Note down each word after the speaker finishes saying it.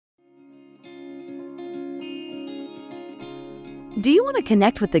Do you want to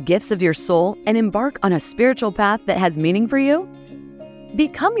connect with the gifts of your soul and embark on a spiritual path that has meaning for you?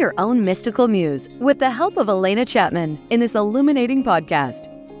 Become your own mystical muse with the help of Alena Chapman in this illuminating podcast.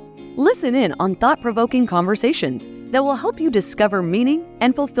 Listen in on thought-provoking conversations that will help you discover meaning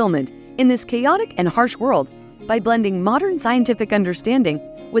and fulfillment in this chaotic and harsh world by blending modern scientific understanding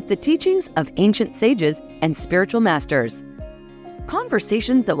with the teachings of ancient sages and spiritual masters.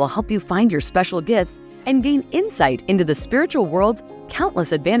 Conversations that will help you find your special gifts and gain insight into the spiritual world's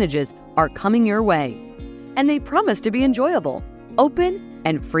countless advantages are coming your way. And they promise to be enjoyable, open,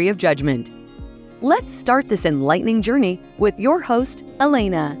 and free of judgment. Let's start this enlightening journey with your host,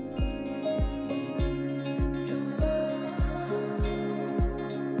 Alena.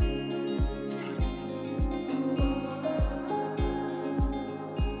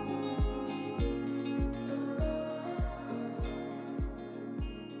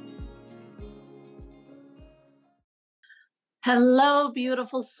 Hello,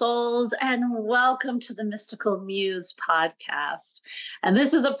 beautiful souls, and welcome to the Mystical Muse podcast. And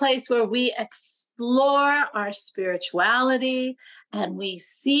this is a place where we explore our spirituality and we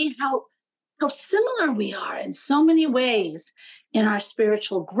see how similar we are in so many ways in our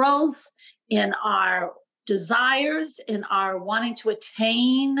spiritual growth, in our desires, in our wanting to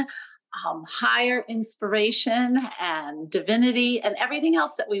attain higher inspiration and divinity and everything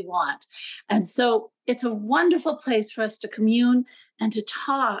else that we want. And so it's a wonderful place for us to commune and to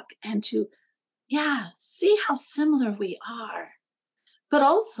talk and to, see how similar we are, but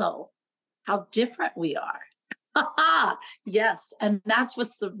also how different we are. Yes. And that's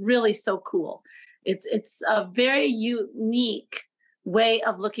what's really so cool. It's a very unique way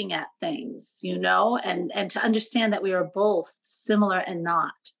of looking at things, and to understand that we are both similar and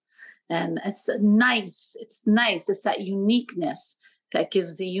not. And it's nice. It's that uniqueness that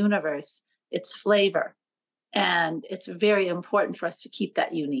gives the universe its flavor. And it's very important for us to keep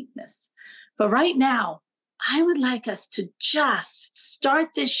that uniqueness. But right now, I would like us to just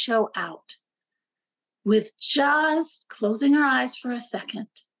start this show out with just closing our eyes for a second,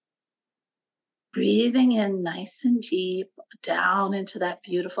 breathing in nice and deep down into that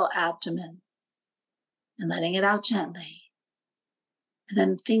beautiful abdomen and letting it out gently. And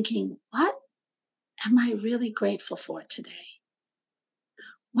then thinking, what am I really grateful for today?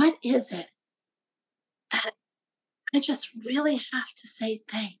 What is it that I just really have to say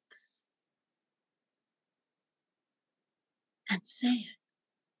thanks? And say it.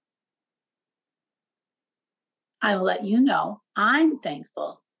 I will let you know I'm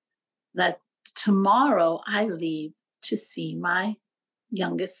thankful that tomorrow I leave to see my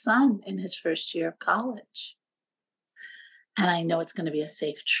youngest son in his first year of college. And I know it's going to be a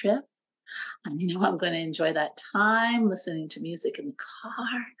safe trip. I know I'm going to enjoy that time listening to music in the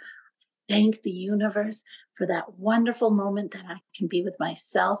car. Thank the universe for that wonderful moment that I can be with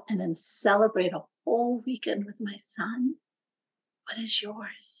myself and then celebrate a whole weekend with my son. What is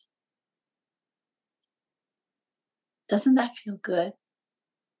yours? Doesn't that feel good?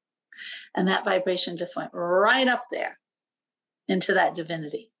 And that vibration just went right up there into that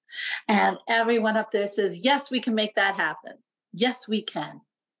divinity. And everyone up there says, yes, we can make that happen. Yes, we can.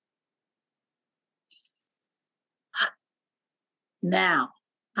 Now,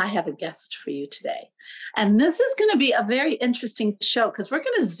 I have a guest for you today. And this is going to be a very interesting show because we're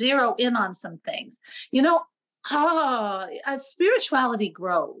going to zero in on some things. As spirituality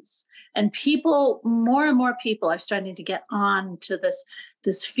grows and more and more people are starting to get on to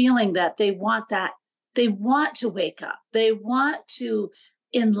this feeling that they want to wake up. They want to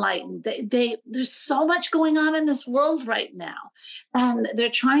enlightened. There's so much going on in this world right now, and they're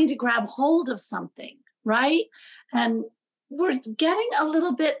trying to grab hold of something, right? And we're getting a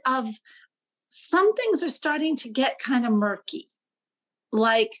little bit of some things are starting to get kind of murky,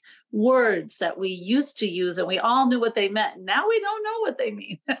 like words that we used to use and we all knew what they meant. Now we don't know what they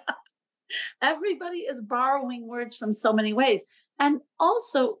mean. Everybody is borrowing words from so many ways. And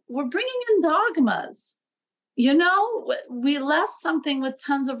also we're bringing in dogmas. We left something with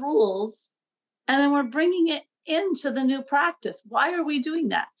tons of rules, and then we're bringing it into the new practice. Why are we doing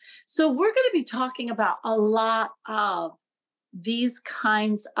that? So we're going to be talking about a lot of these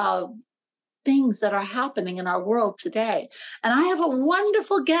kinds of things that are happening in our world today. And I have a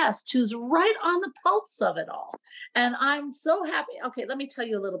wonderful guest who's right on the pulse of it all. And I'm so happy. Okay, let me tell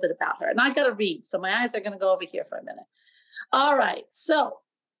you a little bit about her. And I got to read, so my eyes are going to go over here for a minute. All right. So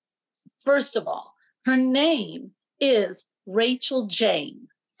first of all, her name is Rachael Jayne,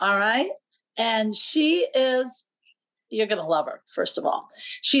 all right? And you're going to love her, first of all.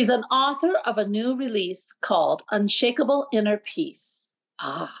 She's an author of a new release called Unshakable Inner Peace.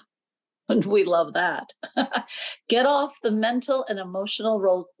 And we love that. Get off the mental and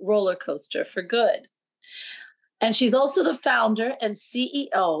emotional roller coaster for good. And she's also the founder and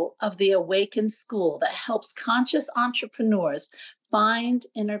CEO of the Awaken School that helps conscious entrepreneurs find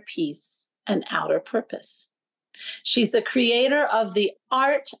inner peace and outer purpose. She's the creator of the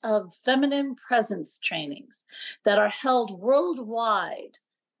Art of Feminine Presence trainings that are held worldwide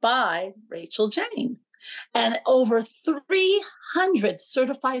by Rachael Jayne and over 300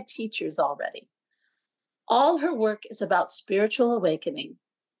 certified teachers already. All her work is about spiritual awakening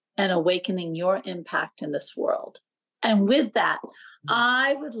and awakening your impact in this world. And with that,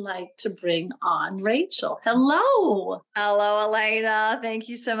 I would like to bring on Rachael. Hello. Hello, Alena. Thank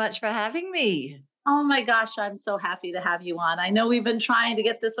you so much for having me. Oh my gosh, I'm so happy to have you on. I know we've been trying to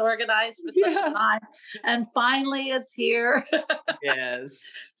get this organized for such a time, and finally it's here. Yes.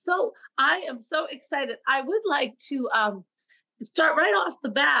 So I am so excited. I would like to start right off the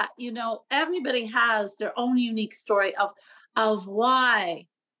bat. You know, everybody has their own unique story of why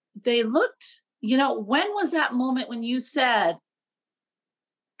they looked, you know, when was that moment when you said,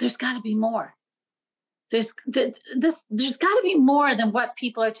 there's got to be more? There's got to be more than what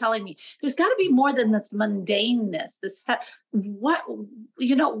people are telling me. There's got to be more than this mundaneness. When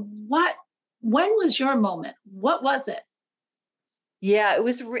was your moment? What was it? Yeah, it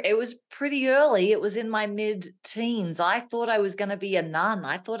was pretty early. It was in my mid-teens. I thought I was going to be a nun.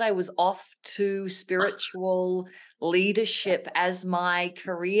 I thought I was off to spiritual leadership as my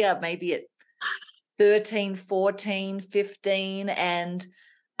career, maybe at 13, 14, 15. And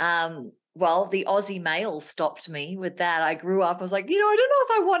well, the Aussie mail stopped me with that. I grew up, I was like, I don't know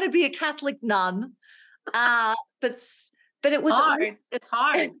if I want to be a Catholic nun. But it was hard. It's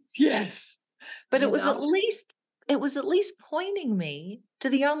hard. Yes. But it was at least pointing me to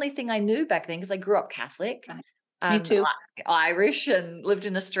the only thing I knew back then, because I grew up Catholic. Me too. Irish, and lived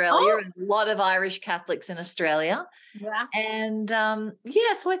in Australia, and a lot of Irish Catholics in Australia. Yeah. And so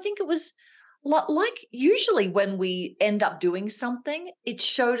I think it was like usually when we end up doing something, it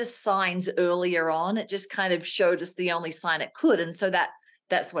showed us signs earlier on. It just kind of showed us the only sign it could. And so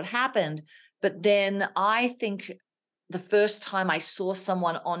that's what happened. But then I think the first time I saw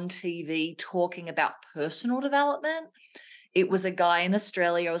someone on TV talking about personal development, it was a guy in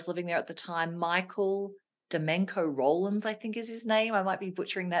Australia. I was living there at the time, Michael Domenko Rollins, I think is his name. I might be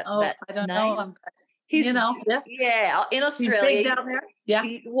butchering that. I don't name. know. He's, in Australia. He's big down there. Yeah.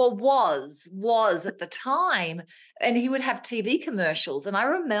 Was at the time, and he would have TV commercials. And I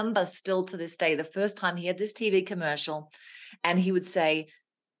remember still to this day, the first time he had this TV commercial, and he would say,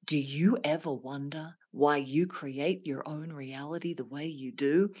 "Do you ever wonder why you create your own reality the way you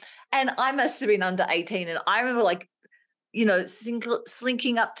do?" And I must have been under 18. And I remember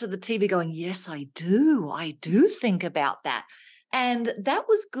slinking up to the TV going, yes, I do. I do think about that. And that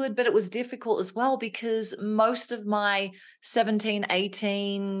was good, but it was difficult as well, because most of my 17,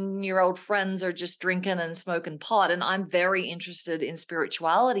 18-year-old friends are just drinking and smoking pot. And I'm very interested in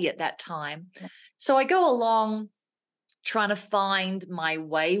spirituality at that time. Yeah. So I go along trying to find my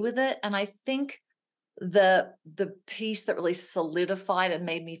way with it. And I think the piece that really solidified and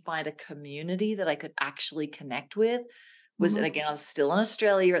made me find a community that I could actually connect with was, and again, I was still in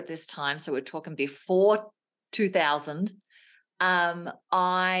Australia at this time, so we're talking before 2000.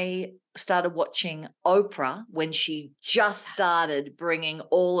 I started watching Oprah when she just started bringing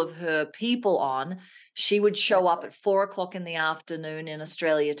all of her people on. She would show up at 4:00 in the afternoon in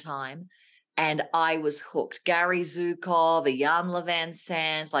Australia time, and I was hooked. Gary Zukov, Jan Levan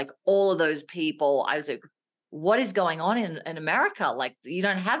Sands, like all of those people. I was like, what is going on in America? Like, you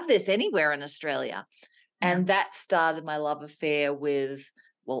don't have this anywhere in Australia. And that started my love affair with,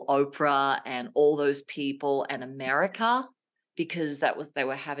 Oprah and all those people and America, because they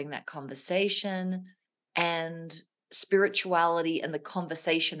were having that conversation and spirituality and the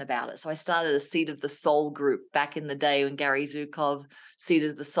conversation about it. So I started a Seed of the Soul group back in the day when Gary Zukov, Seed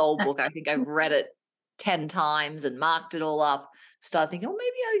of the Soul book. I think I've read it 10 times and marked it all up. Started thinking,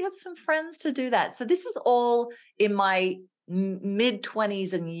 maybe I have some friends to do that. So this is all in my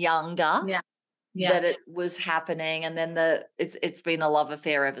mid-20s and younger. Yeah. That it was happening. And then it's been a love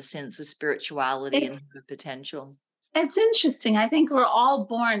affair ever since with spirituality and human potential. It's interesting. I think we're all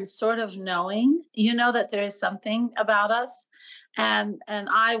born sort of knowing, that there is something about us. And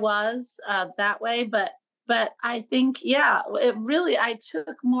I was that way, but I think, I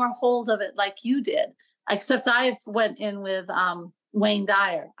took more hold of it like you did, except I went in with Wayne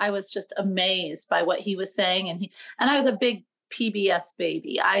Dyer. I was just amazed by what he was saying. And I was a big PBS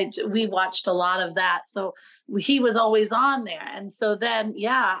baby. We watched a lot of that. So he was always on there. And so then,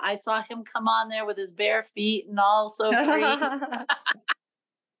 I saw him come on there with his bare feet and all so free. And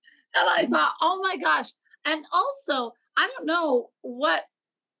I thought, oh my gosh, And also, I don't know what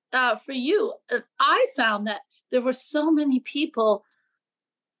for you, I found that there were so many people.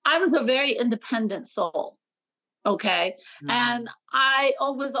 I was a very independent soul. Okay. And Mhm. I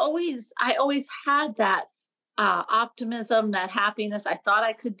always had that optimism, that happiness. I thought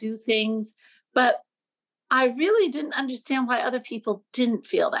I could do things, but I really didn't understand why other people didn't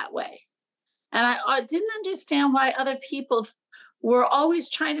feel that way. And I didn't understand why other people were always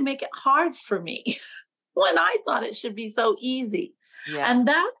trying to make it hard for me when I thought it should be so easy. Yeah. And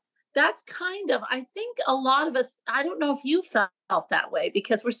that's kind of, I think a lot of us, I don't know if you felt that way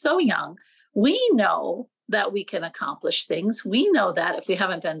because we're so young. We know that we can accomplish things. We know that if we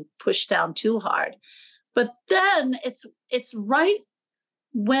haven't been pushed down too hard. But then it's right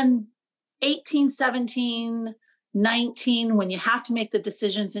when 18, 17, 19, when you have to make the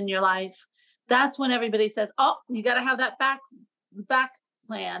decisions in your life, that's when everybody says, "Oh, you got to have that back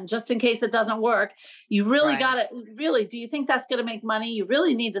plan just in case it doesn't work. You really Right. got to really, do you think that's going to make money? You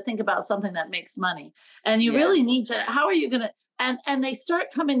really need to think about something that makes money. And you really Yes. need to, how are you going to, and they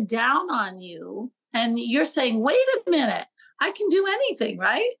start coming down on you and you're saying, "Wait a minute. I can do anything,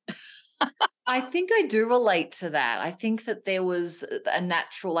 right?" I think I do relate to that. I think that there was a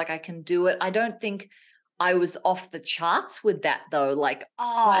natural, like I can do it. I don't think I was off the charts with that though. Like,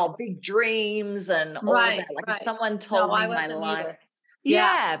 Right. oh, big dreams and all of that. Right, Like if right. someone No, told I me my wasn't life, either.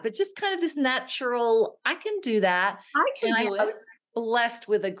 Yeah, yeah, but just kind of this natural, I can do that. I can And do I it. was blessed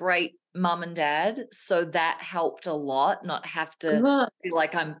with a great mum and dad. So that helped a lot, not have to Good. feel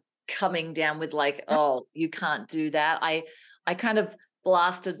like I'm coming down with like, oh, you can't do that. I kind of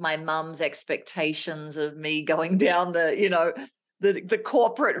blasted my mum's expectations of me going down the, the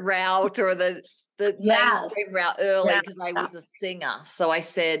corporate route or the mainstream Yes. route early Yeah. because I was a singer. So I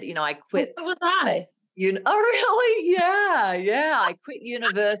said, I Well, quit. so was I. Oh, really? Yeah, yeah. I quit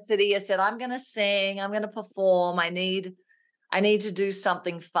university. I said, I'm going to sing. I'm going to perform. I need to do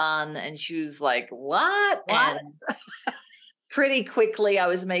something fun. And she was like, what? What? And pretty quickly I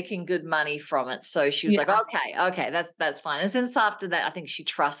was making good money from it. So she was like, Yeah. okay, that's fine. And since after that, I think she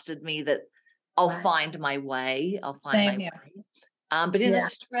trusted me that I'll Right. find my way. I'll find my Same here. way. But in Yeah.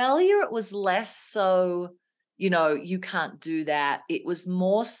 Australia, it was less so, you can't do that. It was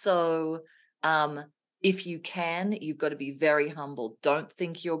more so, um, if you can, you've got to be very humble. Don't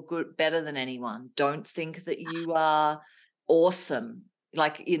think you're good, better than anyone. Don't think that you are awesome.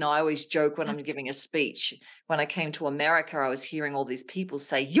 Like, I always joke when I'm giving a speech. When I came to America, I was hearing all these people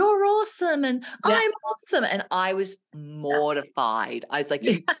say, "You're awesome," and Yeah. "I'm awesome." And I was mortified. I was like,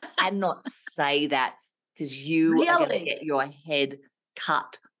 Yeah. you cannot say that because you are going to Really? get your head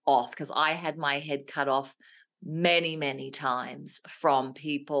cut off. Because I had my head cut off many, many times from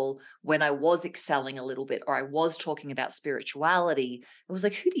people when I was excelling a little bit or I was talking about spirituality. It was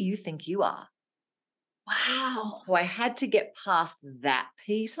like, who do you think you are? Wow. So I had to get past that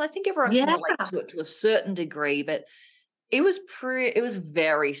piece. And I think everyone can Yeah. relate to it to a certain degree, but it was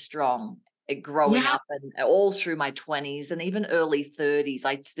very strong growing Yeah. up and all through my 20s and even early 30s.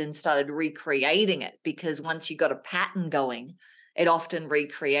 I then started recreating it because once you got a pattern going, it often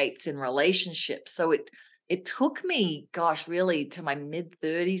recreates in relationships. So it took me, gosh, really to my mid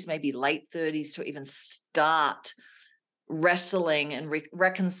 30s, maybe late 30s to even start wrestling and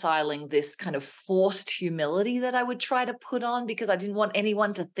reconciling this kind of forced humility that I would try to put on because I didn't want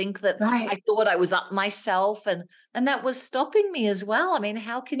anyone to think that Right. I thought I was up myself and that was stopping me as well. I mean,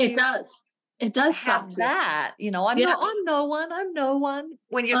 how can It you does. It does stop have you. that? I'm Yeah. not I'm no one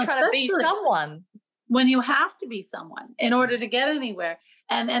when you're trying to be Especially someone. when you have to be someone in order to get anywhere.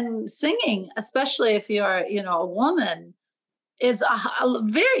 And singing, especially if you're, a woman, is a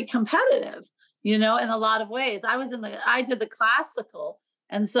very competitive, in a lot of ways. I did the classical.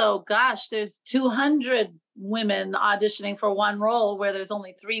 And so, gosh, there's 200 women auditioning for one role where there's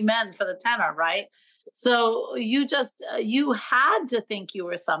only 3 men for the tenor, right? So you had to think you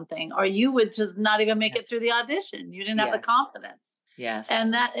were something, or you would just not even make Yeah. it through the audition. You didn't have the Yes. confidence. Yes.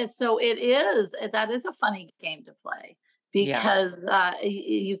 And that is a funny game to play Yeah. because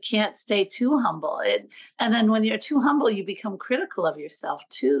you can't stay too humble. And then when you're too humble, you become critical of yourself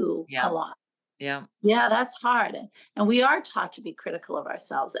too a Yeah. lot. Yeah. Yeah, that's hard. And we are taught to be critical of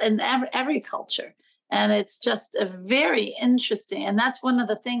ourselves in every culture. And it's just a very interesting. And that's one of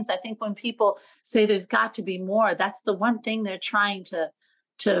the things I think when people say there's got to be more, that's the one thing they're trying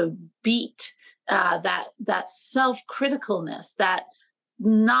to beat, that self-criticalness, that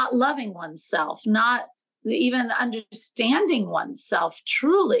not loving oneself, not even understanding oneself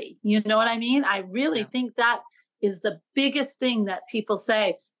truly. You know what I mean? I really Yeah. think that is the biggest thing that people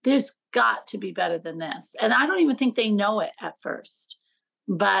say, there's got to be better than this. And I don't even think they know it at first.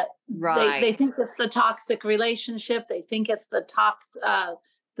 but they Right. think it's the toxic relationship. They think it's the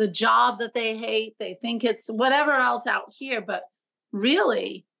job that they hate. They think it's whatever else out here, but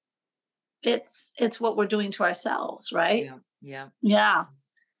really it's what we're doing to ourselves, right? Yeah. Yeah. Yeah.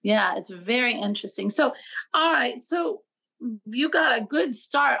 Yeah, it's very interesting. So, all right, so you got a good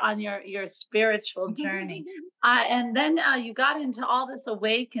start on your spiritual journey, and then you got into all this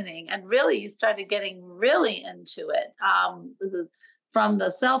awakening, and really you started getting really into it, from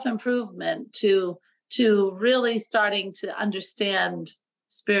the self improvement to really starting to understand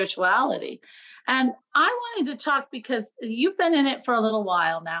spirituality. And I wanted to talk because you've been in it for a little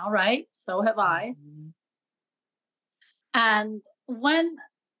while now, right? So have I. Mhm. And when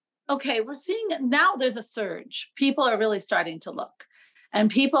okay, we're seeing it now, there's a surge. People are really starting to look,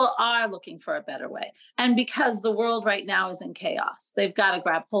 and people are looking for a better way. And because the world right now is in chaos, they've got to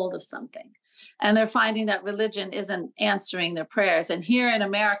grab hold of something. And they're finding that religion isn't answering their prayers. And here in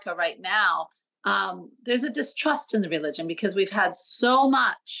America right now, there's a distrust in the religion because we've had so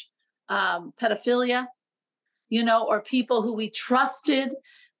much pedophilia, or people who we trusted,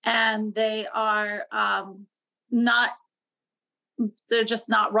 and they are not they're just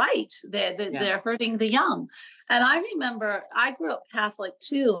not right. Yeah. They're hurting the young. And I remember I grew up Catholic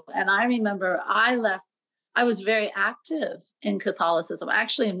too. And I remember I was very active in Catholicism.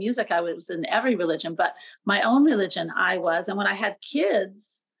 Actually, in music, I was in every religion, but my own religion I was. And when I had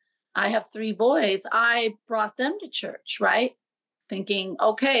kids, I have 3 boys, I brought them to church, right? Thinking,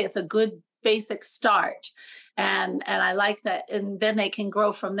 okay, it's a good basic start. And I like that. And then they can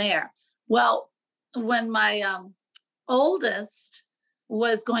grow from there. Well, when my oldest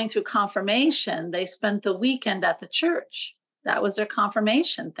was going through confirmation, they spent the weekend at the church. That was their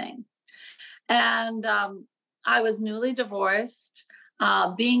confirmation thing. And I was newly divorced.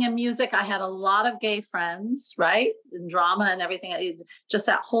 Being in music, I had a lot of gay friends, right? In drama and everything. Just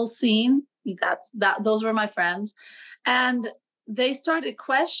that whole scene. Those were my friends. And they started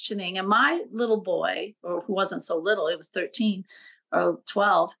questioning. And my little boy, or who wasn't so little, he was 13 or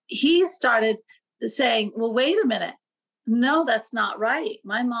 12, he started saying, well, wait a minute. No, that's not right.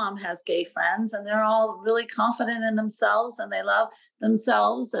 My mom has gay friends and they're all really confident in themselves and they love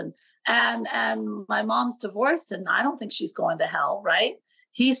themselves, and my mom's divorced and I don't think she's going to hell, right?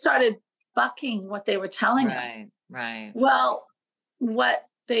 He started bucking what they were telling him. Right. Right. Well, what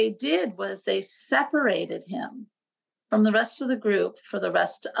they did was they separated him from the rest of the group for the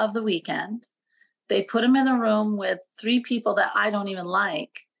rest of the weekend. They put him in a room with 3 people that I don't even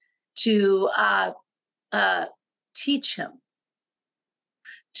like to teach him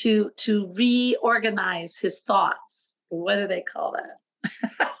to reorganize his thoughts. What do they call that?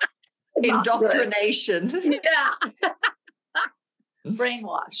 Indoctrination. Yeah.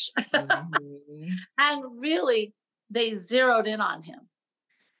 Brainwash. Mhm. And really, they zeroed in on him.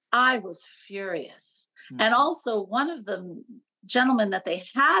 I was furious. And also, one of the gentlemen that they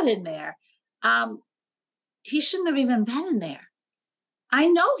had in there, he shouldn't have even been in there. I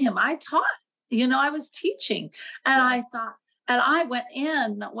know him. I taught, I was teaching. And Yeah. I thought, and I went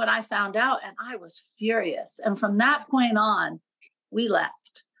in when I found out and I was furious. And from that point on, we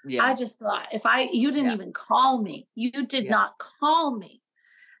left. Yeah. I just thought, you didn't Yeah. even call me. You did Yeah. not call me.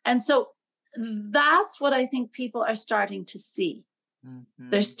 And so that's what I think people are starting to see.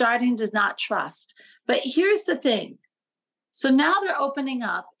 They're starting to not trust. But here's the thing. So now they're opening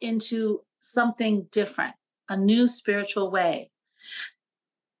up into something different, a new spiritual way.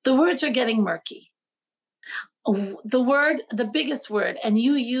 The words are getting murky. The biggest word, and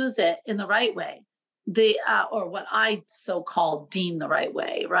you use it in the right way, or what I so-called deem the right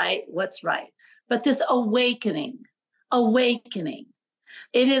way, right? What's right? But this awakening,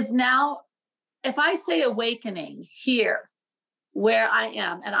 it is now, if I say awakening here where I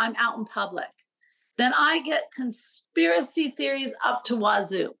am and I'm out in public, then I get conspiracy theories up to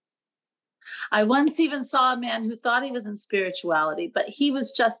wazoo. I once even saw a man who thought he was in spirituality, but he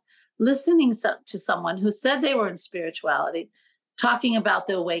was just listening to someone who said they were in spirituality, talking about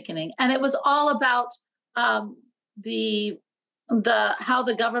the awakening. And it was all about the how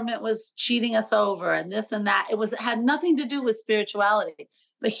the government was cheating us over and this and that. It had nothing to do with spirituality,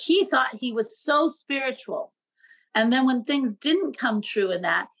 but he thought he was so spiritual. And then when things didn't come true in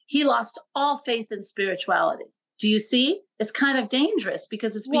that, he lost all faith in spirituality. Do you see? It's kind of dangerous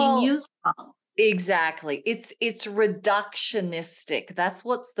because it's being used wrong. Exactly. It's reductionistic. That's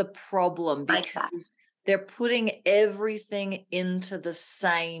what's the problem, because they're putting everything into the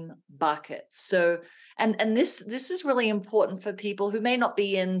same bucket. So, and this is really important for people who may not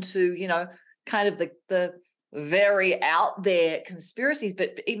be into, kind of the very out there conspiracies,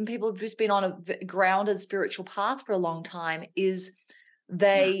 but even people who've just been on a grounded spiritual path for a long time, is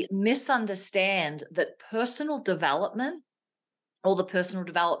They misunderstand that personal development, all the personal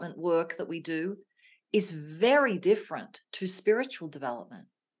development work that we do, is very different to spiritual development.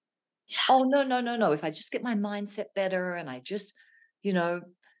 Yes. Oh, no. If I just get my mindset better and I just,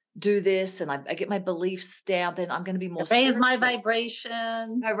 do this and I get my beliefs down, then I'm going to be more raise spiritual. my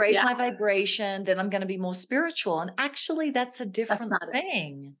vibration. I raise my vibration, then I'm going to be more spiritual. And actually, that's a different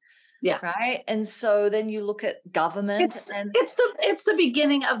thing. Yeah. Right. And so then you look at government. It's the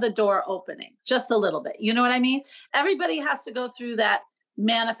beginning of the door opening, just a little bit. You know what I mean? Everybody has to go through that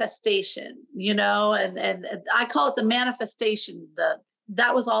manifestation, and I call it the manifestation.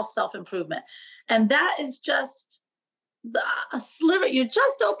 That was all self-improvement. And that is just a sliver. You're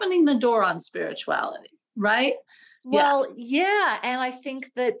just opening the door on spirituality, right? Well, yeah. And I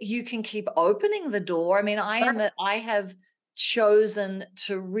think that you can keep opening the door. I mean, I have chosen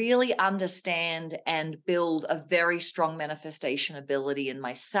to really understand and build a very strong manifestation ability in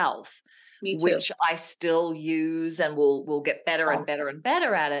myself, which I still use and will get better and better and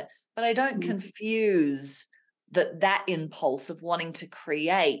better at it. But I don't confuse that impulse of wanting to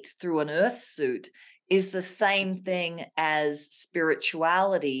create through an earth suit is the same thing as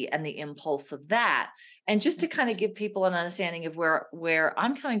spirituality and the impulse of that. And just to kind of give people an understanding of where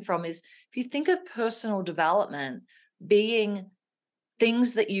I'm coming from is, if you think of personal development being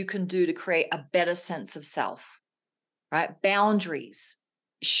things that you can do to create a better sense of self, right? Boundaries,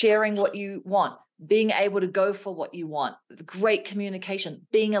 sharing what you want, being able to go for what you want, great communication,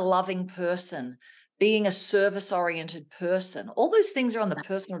 being a loving person, being a service-oriented person. All those things are on the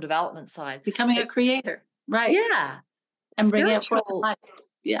personal development side. Becoming a creator, right? Yeah. And bringing it forth to life.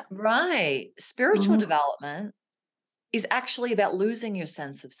 Yeah. Right. Spiritual development is actually about losing your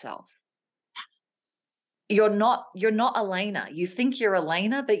sense of self. You're not Alena. You think you're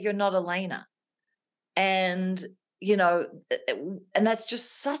Alena, but you're not Alena. And, and that's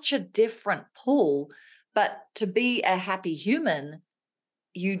just such a different pull. But to be a happy human,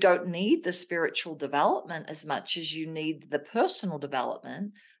 you don't need the spiritual development as much as you need the personal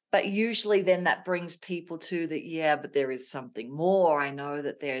development. But usually then that brings people to that, but there is something more. I know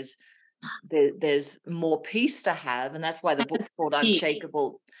that there's more peace to have. And that's why the book's called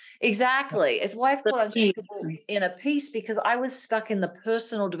Unshakable. Exactly. It's why it's called Unshakable Inner Peace, because I was stuck in the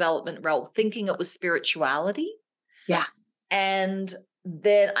personal development realm thinking it was spirituality. Yeah. And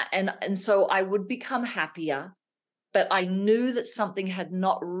then, and so I would become happier, but I knew that something had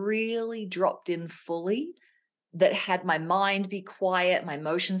not really dropped in fully, that had my mind be quiet, my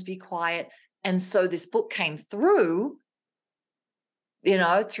emotions be quiet. And so this book came through,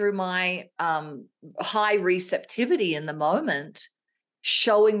 through my high receptivity in the moment,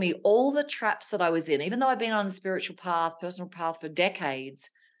 showing me all the traps that I was in. Even though I've been on a spiritual path, personal path for decades,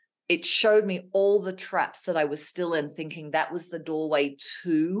 it showed me all the traps that I was still in, thinking that was the doorway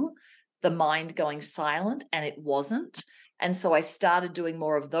to the mind going silent, and it wasn't. And so I started doing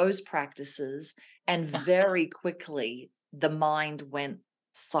more of those practices, and very quickly the mind went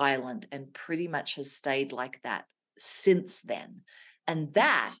silent and pretty much has stayed like that since then. And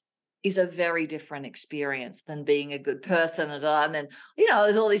that is a very different experience than being a good person. And then,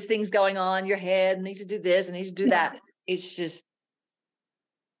 there's all these things going on in your head, and need to do this and need to do that. It's just.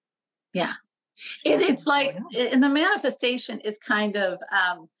 Yeah. It's like, and the manifestation is kind of,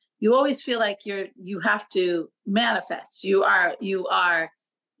 you always feel like you have to manifest. You are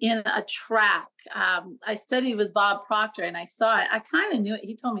in a track. I studied with Bob Proctor, and I saw it. I kind of knew it.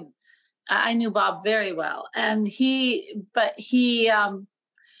 He told me, I knew Bob very well, and it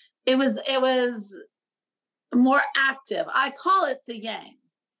was more active. I call it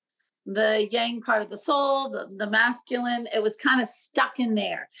the yang part of the soul, the masculine. It was kind of stuck in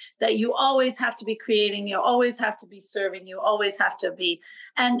there, that you always have to be creating, you always have to be serving, you always have to be,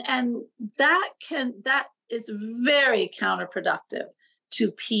 and that is very counterproductive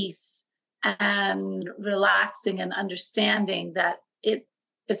to peace and relaxing and understanding that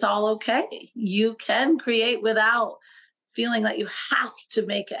it's all okay. You can create without feeling that you have to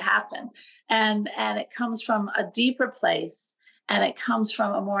make it happen. And it comes from a deeper place, and it comes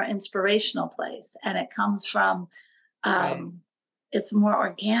from a more inspirational place, and it comes from, it's more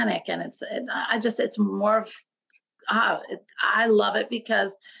organic, and it's more, I love it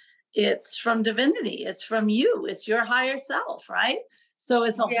because it's from divinity. It's from you. It's your higher self, right? So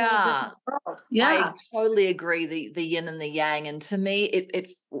it's a whole different world. Yeah, I totally agree. The yin and the yang, and to me,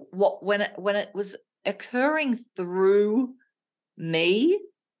 when it was occurring through me,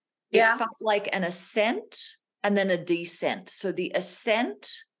 it felt like an ascent and then a descent. So the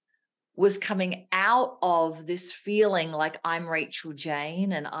ascent was coming out of this feeling like I'm Rachael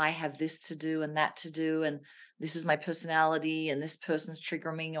Jayne and I have this to do and that to do, and this is my personality and this person's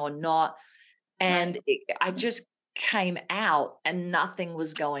triggering me or not. And I just came out and nothing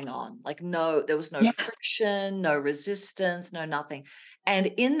was going on. Like, there was no friction, no resistance, no nothing. And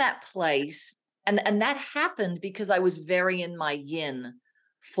in that place, and that happened because I was very in my yin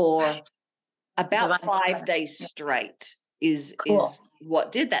for about 5 days straight is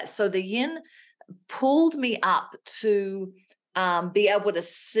what did that. So the yin pulled me up to be able to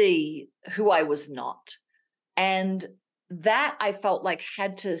see who I was not. And that I felt like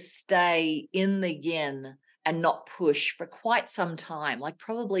had to stay in the yin and not push for quite some time, like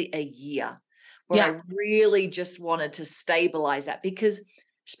probably a year, where I really just wanted to stabilize that, because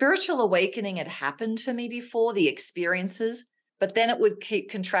spiritual awakening had happened to me before, the experiences, but then it would keep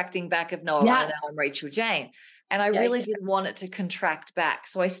contracting back of, no, I know I'm Rachael Jayne. And I really didn't want it to contract back.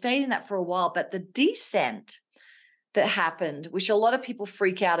 So I stayed in that for a while. But the descent that happened, which a lot of people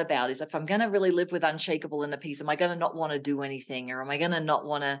freak out about, is if I'm going to really live with unshakable inner peace, am I going to not want to do anything? Or am I going to not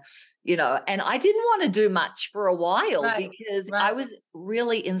want to, and I didn't want to do much for a while because I was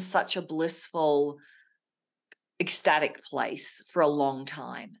really in such a blissful, ecstatic place for a long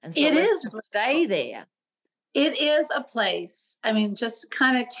time. And so let's just stay there. It is a place. I mean, just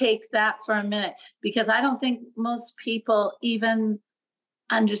kind of take that for a minute, because I don't think most people even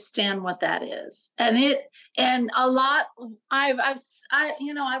understand what that is. And a lot, I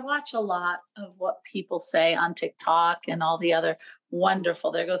watch a lot of what people say on TikTok and all the other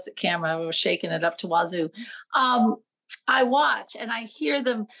wonderful, there goes the camera, we're shaking it up to wazoo. I watch and I hear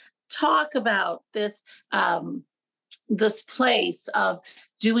them talk about this, this place of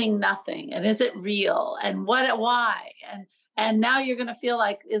doing nothing, and is it real, and why, and now you're going to feel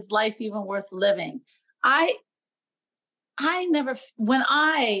like, is life even worth living? I never, when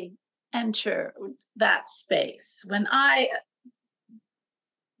I enter that space, when I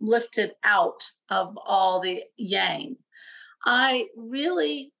lifted out of all the yang, I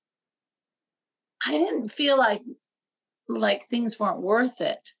didn't feel like things weren't worth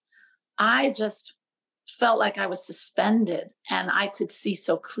it. I just felt like I was suspended and I could see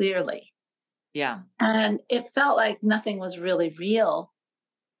so clearly. Yeah. And it felt like nothing was really real.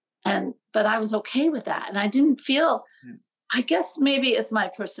 But I was okay with that. And I didn't feel, I guess maybe it's my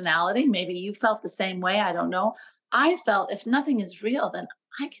personality. Maybe you felt the same way. I don't know. I felt if nothing is real, then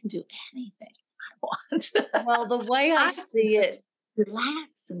I can do anything I want. Well, the way I see it,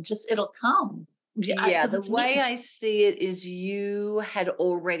 relax and just, it'll come. Yeah, the way I see it is you had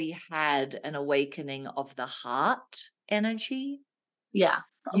already had an awakening of the heart energy. Yeah.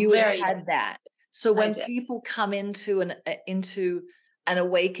 You had that. So when people come into an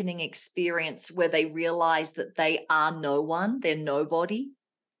awakening experience where they realize that they are no one, they're nobody,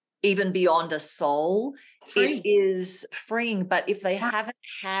 even beyond a soul, it is freeing. But if they haven't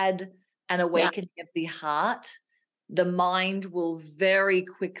had an awakening of the heart, the mind will very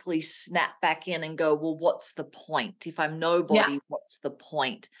quickly snap back in and go, well, what's the point? If I'm nobody, what's the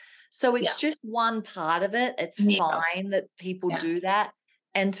point? So it's just one part of it. It's fine that people do that.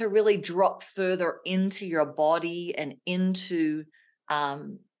 And to really drop further into your body and into,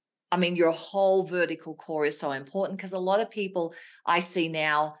 your whole vertical core is so important, because a lot of people I see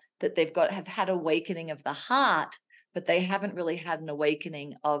now that have had awakening of the heart, but they haven't really had an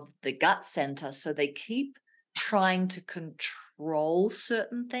awakening of the gut center. So they keep trying to control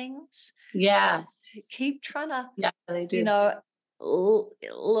certain things. Yes. Keep trying to, they do.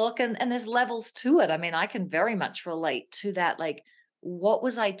 Look, and there's levels to it. I mean, I can very much relate to that. Like, what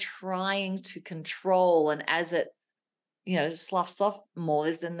was I trying to control? And as it, sloughs off more,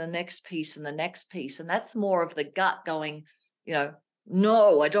 there's then the next piece and the next piece. And that's more of the gut going,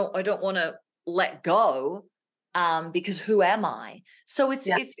 no, I don't want to let go. Because who am I? So it's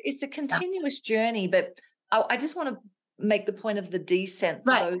a continuous journey, but I just want to make the point of the descent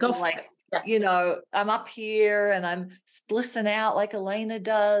for those who like, I'm up here and I'm blissing out like Alena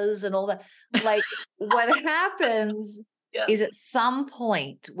does and all that. Like what happens is at some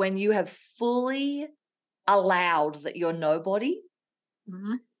point when you have fully allowed that you're nobody,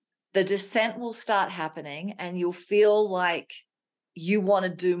 the descent will start happening and you'll feel like you want to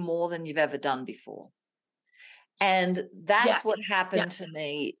do more than you've ever done before. And that's what happened to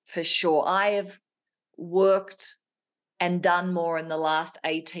me for sure. I have worked and done more in the last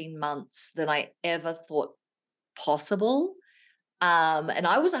 18 months than I ever thought possible. And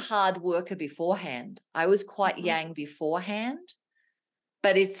I was a hard worker beforehand. I was quite yang beforehand,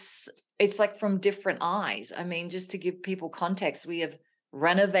 but it's like from different eyes. I mean, just to give people context, we have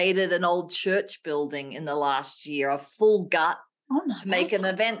renovated an old church building in the last year, a full gut to make an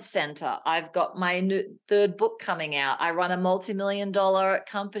event center. I've got my third book coming out. I run a multi-million-dollar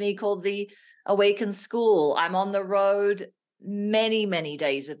company called the a week in school. I'm on the road many, many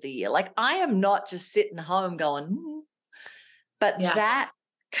days of the year. Like I am not just sitting home going, but that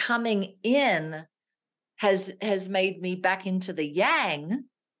coming in has made me back into the yang.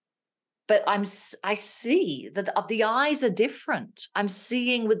 But I see that the eyes are different. I'm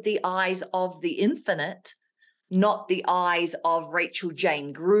seeing with the eyes of the infinite, not the eyes of Rachael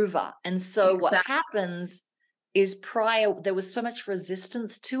Jayne Groover. And so what happens is there was so much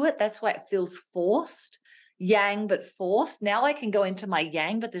resistance to it. That's why it feels forced, yang, but forced. Now I can go into my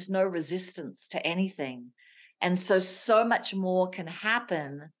yang, but there's no resistance to anything. And so much more can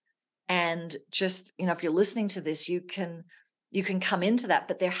happen. And just, if you're listening to this, you can come into that,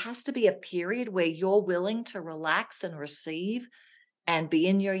 but there has to be a period where you're willing to relax and receive and be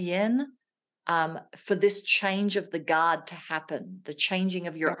in your yin for this change of the guard to happen, the changing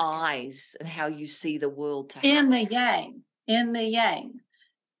of your eyes and how you see the world to happen. In the yang,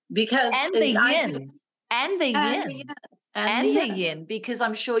 because and the yin, because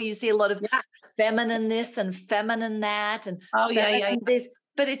I'm sure you see a lot of feminine this and feminine that and this,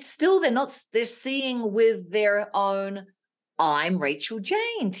 but it's still they're seeing with their own. I'm Rachael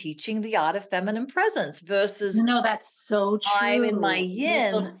Jayne teaching the art of feminine presence versus that's so true. I'm in my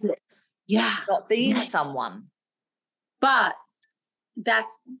yin, not being someone. But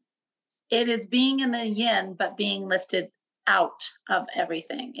it is being in the yin, but being lifted out of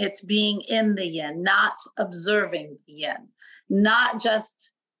everything. It's being in the yin, not observing the yin, not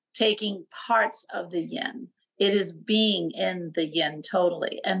just taking parts of the yin. It is being in the yin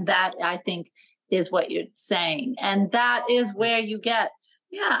totally. And that, I think, is what you're saying. And that is where you get,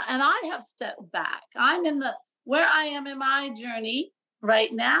 and I have stepped back. Where I am in my journey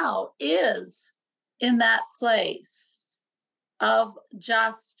right now is in that place of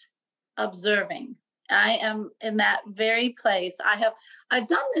just observing. I am in that very place. I've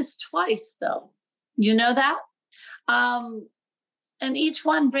done this twice though. You know that? And each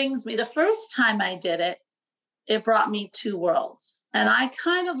one brings me, the first time I did it, it brought me two worlds. And I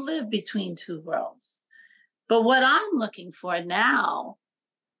kind of live between two worlds. But what I'm looking for now,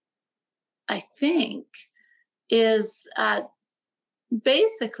 I think, is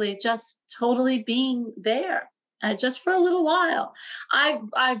basically just totally being there, just for a little while.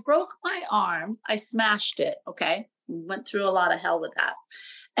 I broke my arm. I smashed it. Okay, went through a lot of hell with that,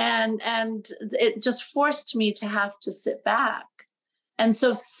 and it just forced me to have to sit back. And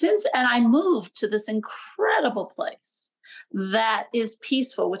so I moved to this incredible place that is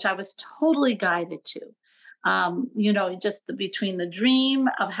peaceful, which I was totally guided to. Just between the dream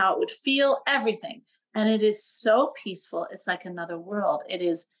of how it would feel, everything. And it is so peaceful. It's like another world. It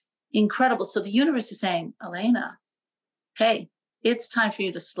is incredible. So the universe is saying, Alena, hey, it's time for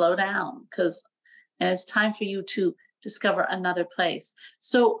you to slow down and it's time for you to discover another place.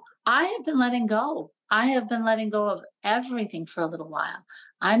 So I have been letting go. I have been letting go of everything for a little while.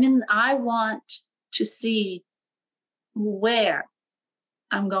 I want to see where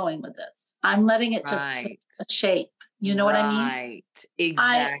I'm going with this. I'm letting it just take a shape. You know what I mean? Right,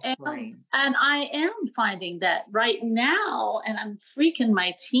 exactly. I am finding that right now, and I'm freaking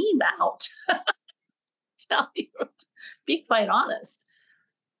my team out. Tell you, be quite honest.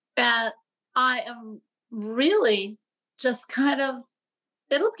 And I am really just kind of,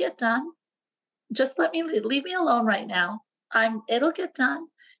 it'll get done. Just leave me alone right now. It'll get done.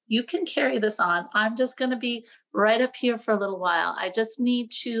 You can carry this on. I'm just going to be right up here for a little while. I just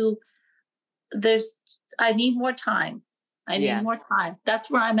need I need more time. I need more time. That's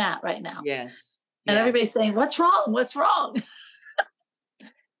where I'm at right now. Yes. And everybody's saying, what's wrong? What's wrong?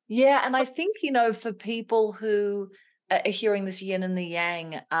 Yeah. And I think, for people who are hearing this yin and the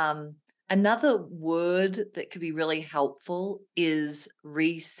yang, another word that could be really helpful is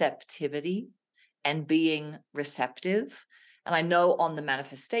receptivity and being receptive. And I know on the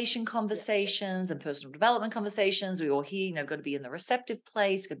manifestation conversations and personal development conversations, we all hear, got to be in the receptive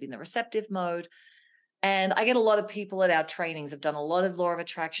place, got to be in the receptive mode. And I get a lot of people at our trainings. I've done a lot of law of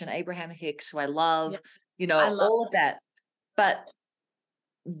attraction, Abraham Hicks, who I love, all of that. But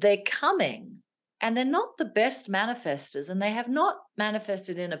they're coming and they're not the best manifestors, and they have not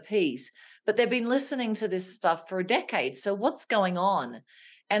manifested inner peace, but they've been listening to this stuff for a decade. So what's going on?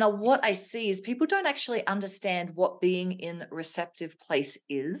 And what I see is people don't actually understand what being in receptive place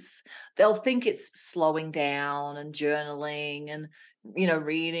is. They'll think it's slowing down and journaling and,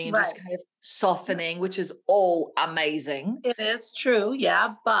 reading and just kind of softening, which is all amazing. It is true.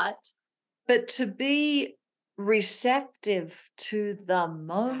 Yeah. But to be receptive to the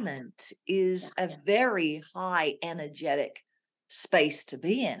moment is a very high energetic space to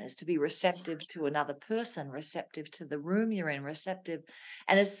be in, is to be receptive to another person, receptive to the room you're in, receptive.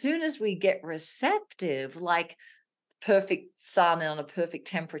 And as soon as we get receptive, like perfect sun on a perfect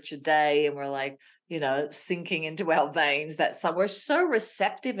temperature day, and we're like, sinking into our veins, that sun, we're so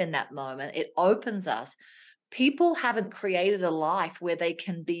receptive in that moment. It opens us. People haven't created a life where they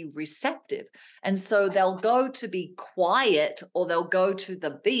can be receptive. And so they'll go to be quiet, or they'll go to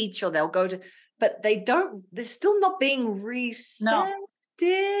the beach, or they'll go to, but they're still not being receptive.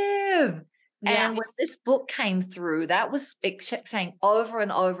 No. Yeah. And when this book came through, it kept saying over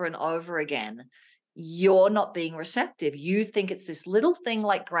and over and over again, you're not being receptive. You think it's this little thing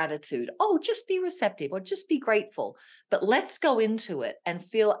like gratitude. Oh, just be receptive or just be grateful. But let's go into it and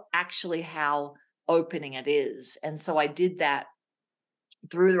feel actually how opening it is. And so I did that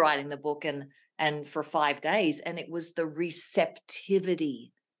through writing the book and for 5 days. And it was the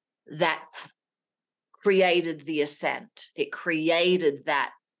receptivity that created the ascent. It created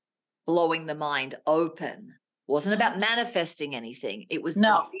that blowing the mind open. It wasn't about manifesting anything. It was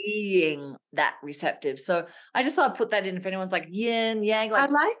being that receptive. So I just thought I'd put that in if anyone's like yin, yang. Like,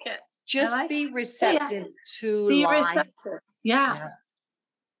 I like it. Just be receptive to be life. Receptive. Yeah.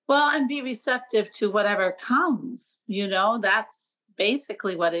 Well, and be receptive to whatever comes. That's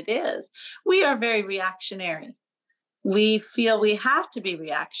basically what it is. We are very reactionary. We feel we have to be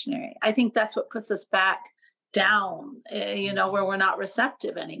reactionary. I think that's what puts us back down, where we're not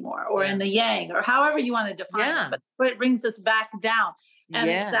receptive anymore, or in the yang, or however you want to define it. But it brings us back down. And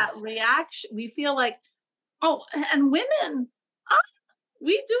it's that reaction. We feel like, and women,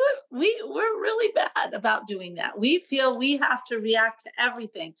 we do it. We're really bad about doing that. We feel we have to react to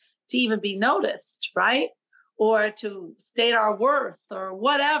everything to even be noticed, right? Or to state our worth or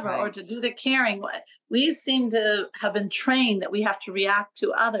whatever, or to do the caring. We seem to have been trained that we have to react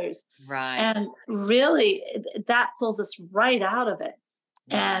to others. Right. And really that pulls us right out of it.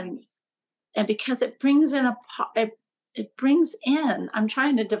 Right. And because it brings in I'm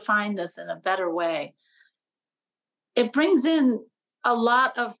trying to define this in a better way. It brings in a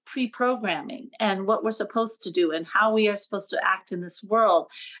lot of pre-programming and what we're supposed to do and how we are supposed to act in this world.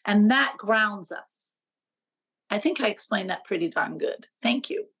 And that grounds us. I think I explained that pretty darn good. Thank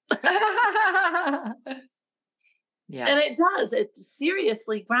you. Yeah. And it does. It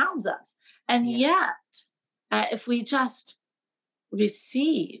seriously grounds us. And yet, if we just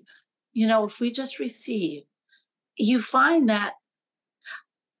receive, you find that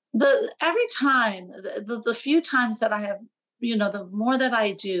every time, the few times that I have, the more that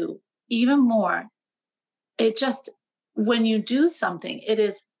I do, even more, it just, when you do something, it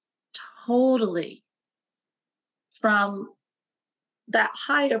is totally from that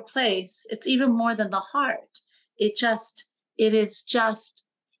higher place. It's even more than the heart. It is just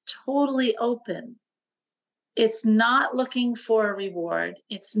totally open. It's not looking for a reward.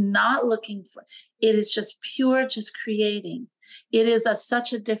 It is just pure, just creating. It is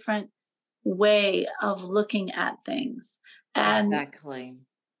such a different way of looking at things. Exactly.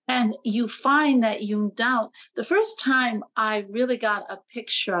 And you find that the first time I really got a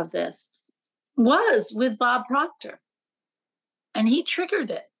picture of this was with Bob Proctor, and he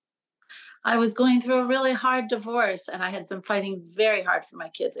triggered it. I was going through a really hard divorce, and I had been fighting very hard for my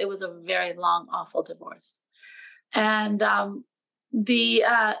kids. It was a very long, awful divorce. And and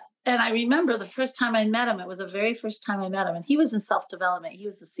I remember the first time I met him, it was the very first time I met him, and he was in self-development. He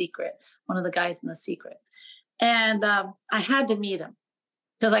was The Secret, one of the guys in The Secret. And I had to meet him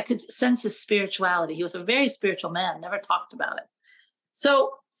because I could sense his spirituality. He was a very spiritual man, never talked about it.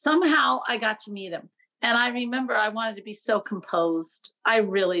 So somehow I got to meet him. And I remember I wanted to be so composed. I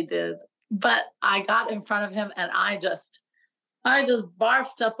really did. But I got in front of him and I just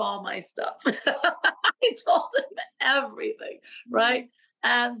barfed up all my stuff. I told him everything, right?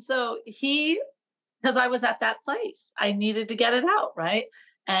 And so because I was at that place, I needed to get it out, right?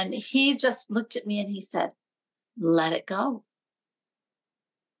 And he just looked at me and he said, let it go.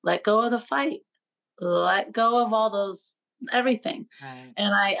 Let go of the fight. Let go of all those, everything. Right.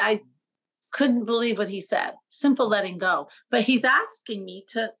 And I couldn't believe what he said. Simple letting go. But he's asking me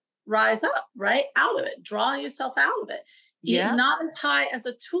to rise up, right? Out of it. Draw yourself out of it. Yeah. Not as high as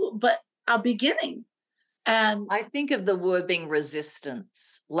a tool, but a beginning. And I think of the word being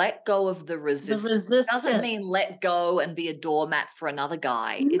resistance. Let go of the resistance. It doesn't mean let go and be a doormat for another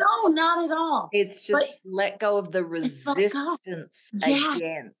guy. No, not at all. It's just let go of the resistance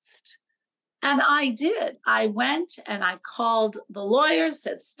against. And I did. I went and I called the lawyer,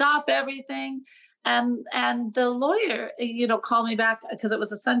 said, stop everything. And the lawyer, called me back because it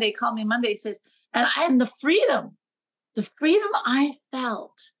was a Sunday, called me Monday, says, and the freedom I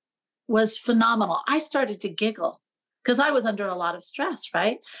felt was phenomenal. I started to giggle. because I was under a lot of stress,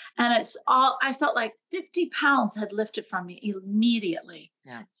 right? And I felt like 50 pounds had lifted from me immediately.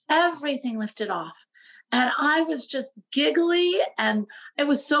 Yeah. Everything lifted off. And I was just giggly, and it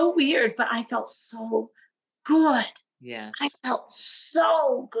was so weird, but I felt so good. Yes. I felt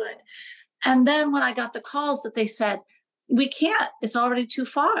so good. And then when I got the calls that they said, we can't, it's already too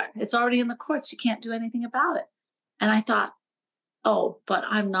far. It's already in the courts. You can't do anything about it. And I thought, oh, but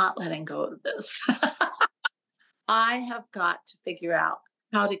I'm not letting go of this. I have got to figure out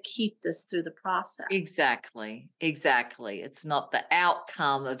how to keep this through the process. Exactly. It's not the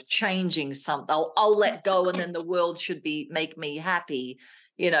outcome of changing something. I'll let go, and then the world should make me happy,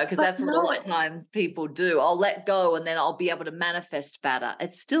 because that's what a lot of times people do. I'll let go, and then I'll be able to manifest better.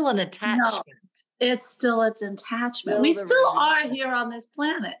 It's still an attachment. No, it's still an attachment. We still are here on this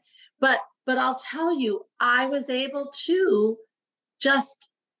planet. But I'll tell you, I was able to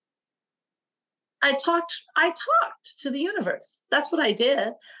I talked to the universe. That's what I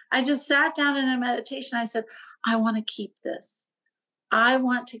did. I just sat down in a meditation. I said, I want to keep this. I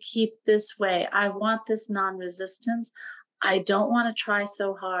want to keep this way. I want this non-resistance. I don't want to try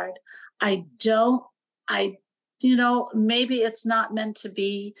so hard. Maybe it's not meant to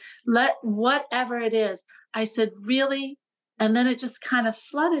be. Let whatever it is. I said, really? And then it just kind of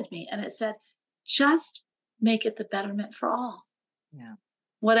flooded me. And it said, just make it the betterment for all. Yeah.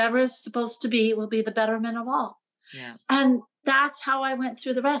 Whatever is supposed to be will be the betterment of all. Yeah. And that's how I went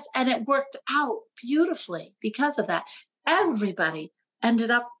through the rest. And it worked out beautifully because of that. Everybody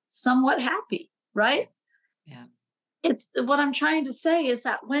ended up somewhat happy, right? Yeah. It's what I'm trying to say is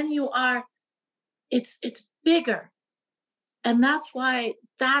that when you are, it's bigger. And that's why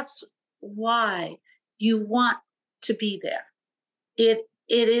you want to be there. It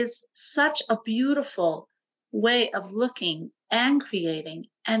is such a beautiful way of looking and creating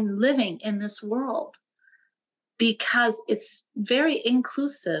and living in this world, because it's very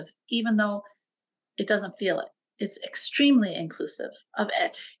inclusive, even though it doesn't feel it. It's extremely inclusive of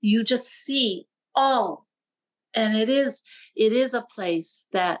it. You just see all, and it is a place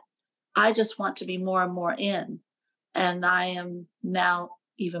that I just want to be more and more in, and I am now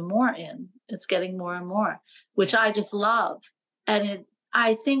even more in. It's getting more and more, which I just love. And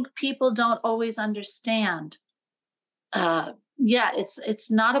I think people don't always understand. It's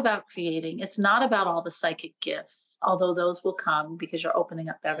not about creating. It's not about all the psychic gifts, although those will come because you're opening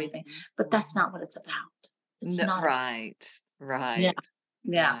up everything. But that's not what it's about. It's not. Right. Yeah.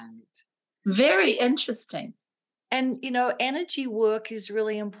 Right. Very interesting. And, energy work is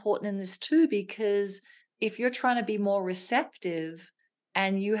really important in this too, because if you're trying to be more receptive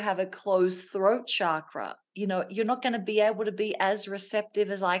and you have a closed throat chakra, you're not going to be able to be as receptive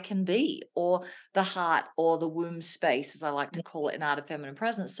as I can be, or the heart or the womb space, as I like to call it in Art of Feminine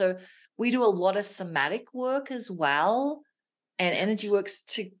Presence. So we do a lot of somatic work as well, and energy works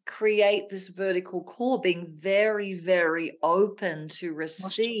to create this vertical core, being very, very open to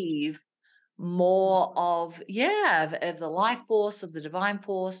receive more of the life force, of the divine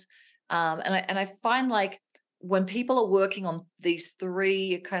force. And I find, like, when people are working on these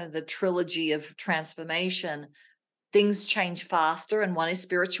three, kind of the trilogy of transformation, things change faster. And one is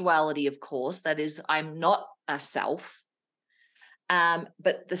spirituality, of course. That is, I'm not a self.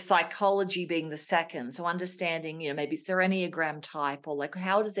 But the psychology being the second. So understanding, maybe it's their Enneagram type, or like,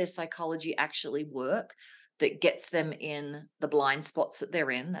 how does their psychology actually work that gets them in the blind spots that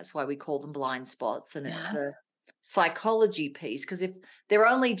they're in. That's why we call them blind spots. And it's the psychology piece. Because if they're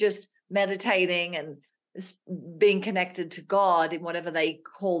only just meditating and being connected to God in whatever they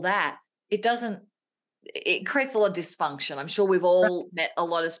call that, it creates a lot of dysfunction. I'm sure we've all met a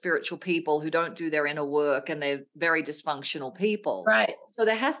lot of spiritual people who don't do their inner work, and they're very dysfunctional people. Right. So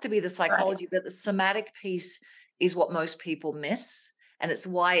there has to be the psychology, but the somatic piece is what most people miss. And it's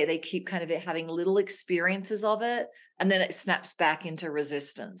why they keep kind of having little experiences of it. And then it snaps back into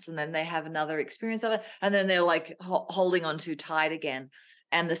resistance. And then they have another experience of it. And then they're like holding on too tight again.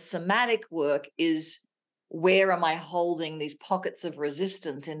 And the somatic work is, where am I holding these pockets of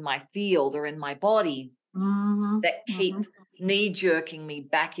resistance in my field or in my body that keep knee-jerking me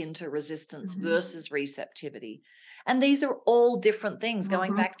back into resistance versus receptivity? And these are all different things.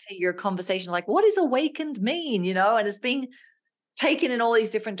 Going back to your conversation, like, what does awakened mean? And it's being taken in all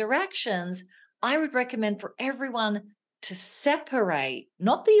these different directions. I would recommend for everyone to separate,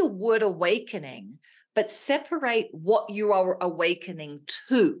 not the word awakening, but separate what you are awakening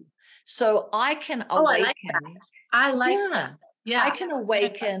to. So I can awaken. I like that. Yeah. I can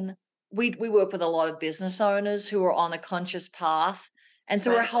awaken. We work with a lot of business owners who are on a conscious path. And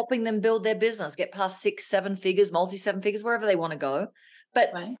so we're helping them build their business, get past 6, 7 figures, multi-7 figures, wherever they want to go.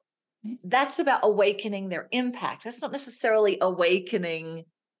 But that's about awakening their impact. That's not necessarily awakening,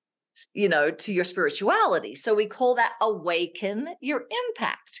 to your spirituality. So we call that awaken your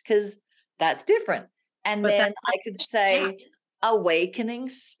impact, because that's different. And But then I could say awakening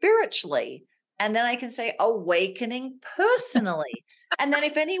spiritually. And then I can say awakening personally. And then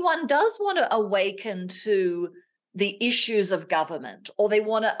if anyone does want to awaken to the issues of government, or they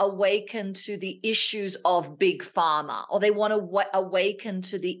want to awaken to the issues of big pharma, or they want to awaken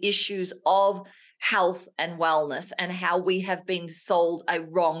to the issues of health and wellness and how we have been sold a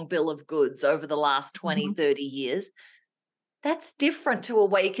wrong bill of goods over the last 20, 30 years, that's different to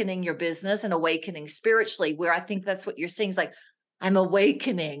awakening your business and awakening spiritually, where I think that's what you're seeing is like, I'm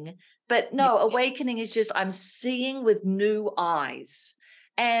awakening. But no, awakening is just I'm seeing with new eyes.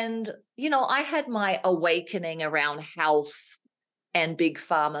 And, I had my awakening around health and big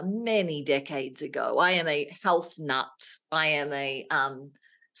pharma many decades ago. I am a health nut. I am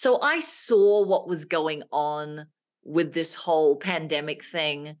so I saw what was going on with this whole pandemic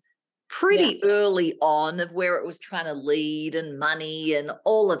thing pretty early on, of where it was trying to lead and money and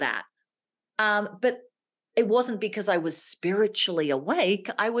all of that. But it wasn't because I was spiritually awake.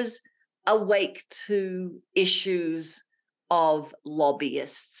 I was awake to issues of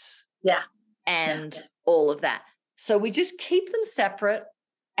lobbyists and all of that. So we just keep them separate.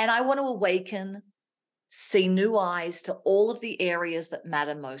 And I want to awaken, see new eyes to all of the areas that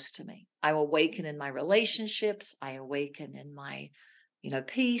matter most to me. I awaken in my relationships. I awaken in my,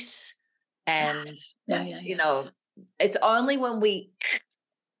 peace. And, it's only when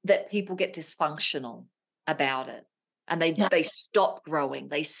that people get dysfunctional about it, and they stop growing,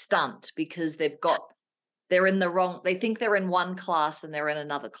 they stunt, because they're in the wrong, they think they're in one class and they're in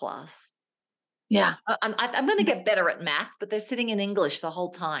another class. Yeah. I'm going to get better at math, but they're sitting in English the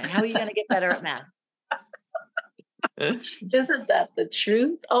whole time. How are you going to get better at math? Isn't that the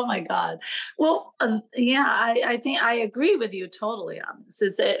truth? Oh my God. Well, I think I agree with you totally on this.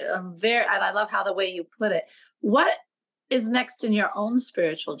 It's and I love how the way you put it. What is next in your own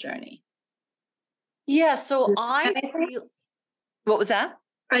spiritual journey? Yeah. So what was that?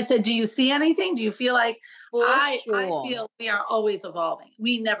 I said, do you see anything? Do you feel like I feel we are always evolving.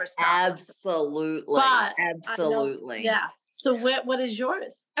 We never stop. Absolutely. But absolutely. So what is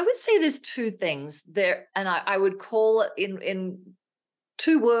yours? I would say there's two things there, and I would call it in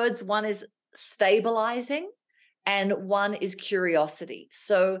two words. One is stabilizing and one is curiosity.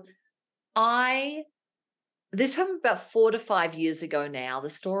 So this happened about 4 to 5 years ago now. The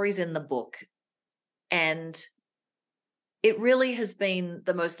story's in the book, and it really has been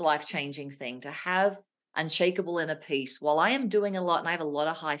the most life-changing thing to have unshakable inner peace while I am doing a lot, and I have a lot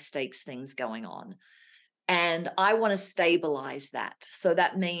of high stakes things going on. And I want to stabilize that. So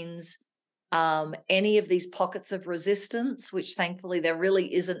that means any of these pockets of resistance, which thankfully there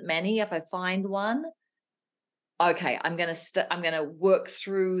really isn't many. If I find one, okay, I'm going to work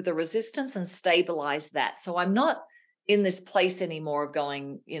through the resistance and stabilize that. So I'm not in this place anymore of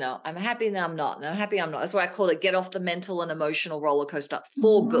going, I'm happy and I'm not, and I'm happy I'm not. That's why I call it get off the mental and emotional roller coaster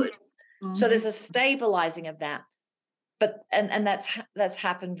for good. So there's a stabilizing of that. But and that's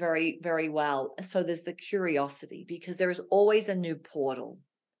happened very, very well. So there's the curiosity, because there is always a new portal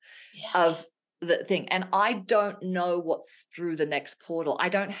of the thing. And I don't know what's through the next portal. I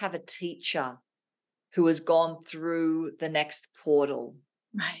don't have a teacher who has gone through the next portal.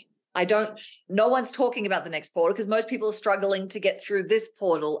 Right. No one's talking about the next portal, because most people are struggling to get through this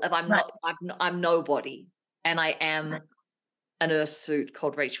portal of I'm nobody, and I am an earth suit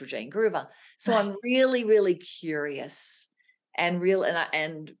called Rachael Jayne Groover. So I'm really, really curious and really,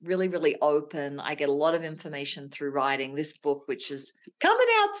 really open. I get a lot of information through writing. This book, which is coming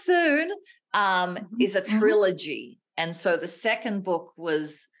out soon, is a trilogy. And so the second book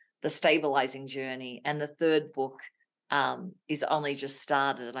was The Stabilizing Journey, and the third book is only just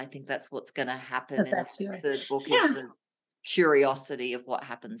started. And I think that's what's going to happen. And the third book is the curiosity of what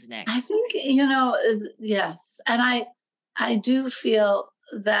happens next. I think, yes. And I do feel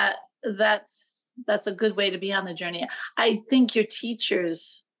that that's a good way to be on the journey. I think your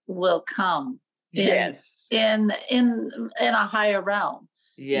teachers will come in a higher realm.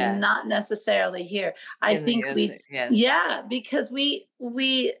 Yeah. Not necessarily here. I think because we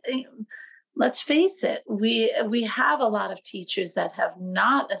let's face it, we have a lot of teachers that have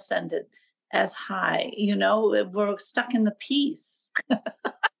not ascended as high. We're stuck in the peace.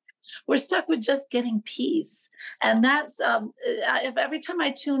 We're stuck with just getting peace. And that's every time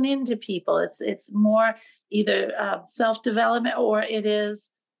I tune into people, it's more either self-development or it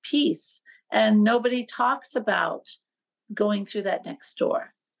is peace. And nobody talks about going through that next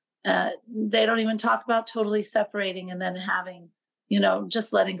door. They don't even talk about totally separating and then having,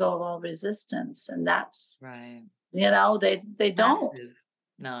 just letting go of all resistance. And that's, Right. they don't. Massive.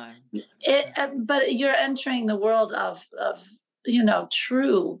 No. But you're entering the world of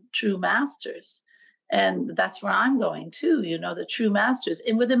true masters. And that's where I'm going too, the true masters.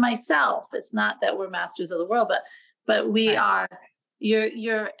 And within myself, it's not that we're masters of the world, but we Right. are,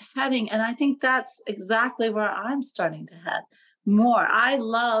 you're heading. And I think that's exactly where I'm starting to head more. I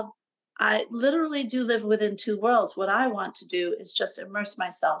literally do live within two worlds. What I want to do is just immerse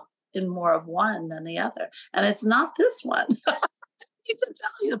myself in more of one than the other. And it's not this one. I need to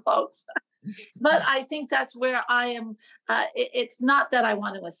tell you, folks. But I think that's where I am. It's not that I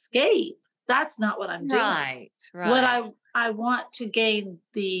want to escape. That's not what I'm doing. Right. What I want to gain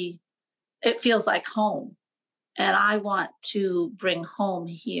it feels like home. And I want to bring home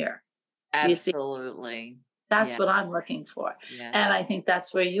here. Absolutely. That's what I'm looking for. Yes. And I think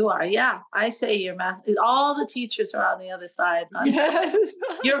that's where you are. Yeah. I say your math, all the teachers are on the other side.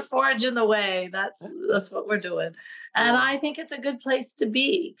 You're forging the way. That's what we're doing. And I think it's a good place to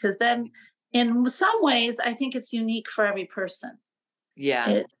be, because then in some ways, I think it's unique for every person.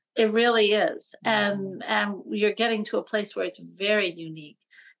 Yeah. It really is. And you're getting to a place where it's very unique.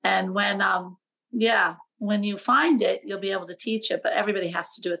 And when you find it, you'll be able to teach it, but everybody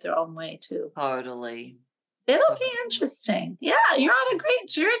has to do it their own way too. Totally. It'll be interesting. Yeah, you're on a great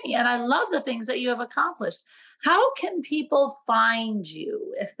journey. And I love the things that you have accomplished. How can people find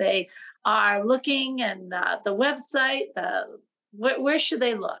you if they are looking, and the website, where should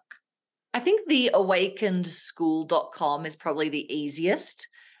they look? I think the awakenedschool.com is probably the easiest.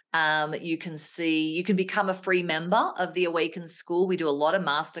 You can become a free member of the Awakened School. We do a lot of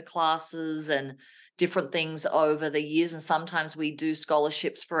masterclasses and different things over the years. And sometimes we do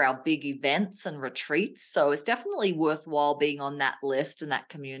scholarships for our big events and retreats. So it's definitely worthwhile being on that list and that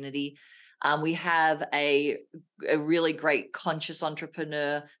community. We have a really great conscious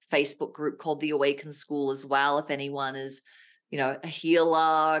entrepreneur Facebook group called the Awakened School as well. If anyone is, a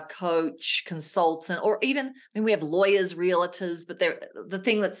healer, coach, consultant, or even, we have lawyers, realtors, but the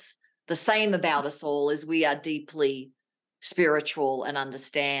thing that's the same about us all is we are deeply spiritual and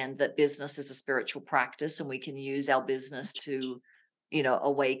understand that business is a spiritual practice, and we can use our business to,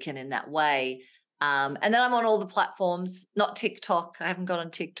 awaken in that way. And then I'm on all the platforms, not TikTok. I haven't got on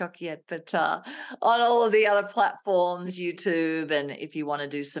TikTok yet, but on all of the other platforms, YouTube, and if you want to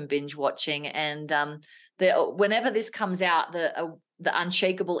do some binge watching. And whenever this comes out, the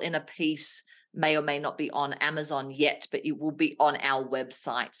Unshakable Inner Peace may or may not be on Amazon yet, but it will be on our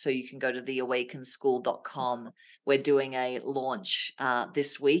website. So you can go to theawakenedschool.com. We're doing a launch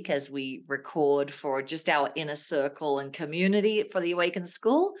this week as we record for just our inner circle and community for the Awakened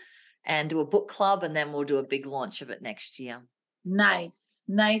School, and do a book club, and then we'll do a big launch of it next year. Nice.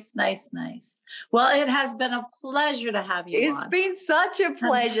 Well, it has been a pleasure to have you on. It's been such a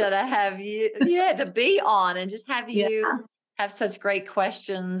pleasure to have you, to be on and just have you have such great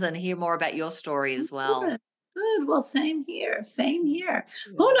questions and hear more about your story as well. Good. Well, same here. Yeah.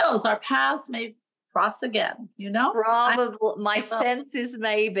 Who knows? Our paths may cross again, Probably. My sense is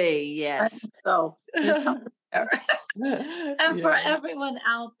maybe, yes. So there's something there. And for everyone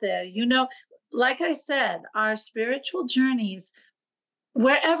out there, like I said, our spiritual journeys,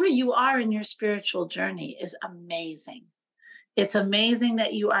 wherever you are in your spiritual journey, is amazing. It's amazing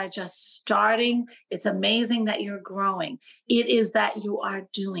that you are just starting. It's amazing that you're growing. It is that you are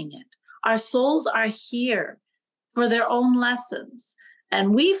doing it. Our souls are here for their own lessons,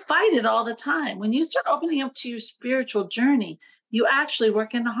 and we fight it all the time. When you start opening up to your spiritual journey, you actually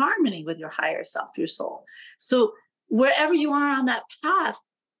work in harmony with your higher self, your soul. So wherever you are on that path,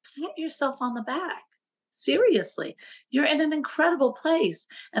 pat yourself on the back. Seriously, you're in an incredible place.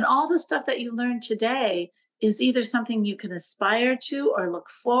 And all the stuff that you learned today is either something you can aspire to or look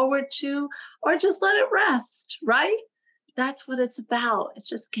forward to, or just let it rest, right? That's what it's about. It's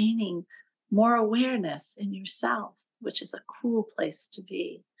just gaining more awareness in yourself, which is a cool place to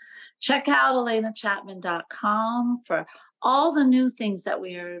be. Check out alenachapman.com for all the new things that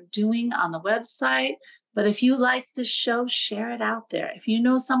we are doing on the website. But if you like this show, share it out there. If you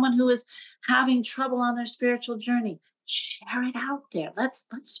know someone who is having trouble on their spiritual journey, share it out there. Let's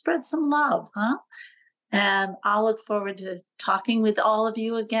spread some love, huh? And I'll look forward to talking with all of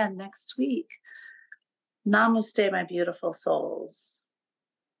you again next week. Namaste, my beautiful souls.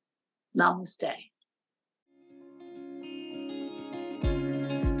 Namaste.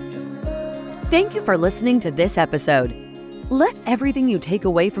 Thank you for listening to this episode. Let everything you take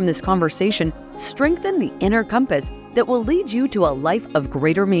away from this conversation strengthen the inner compass that will lead you to a life of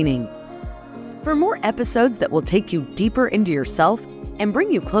greater meaning. For more episodes that will take you deeper into yourself and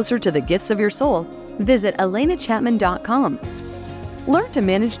bring you closer to the gifts of your soul, visit alenachapman.com. Learn to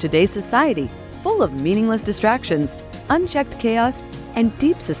manage today's society, full of meaningless distractions, unchecked chaos, and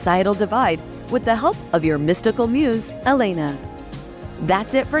deep societal divide with the help of your mystical muse, Alena.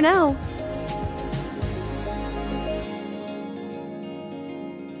 That's it for now.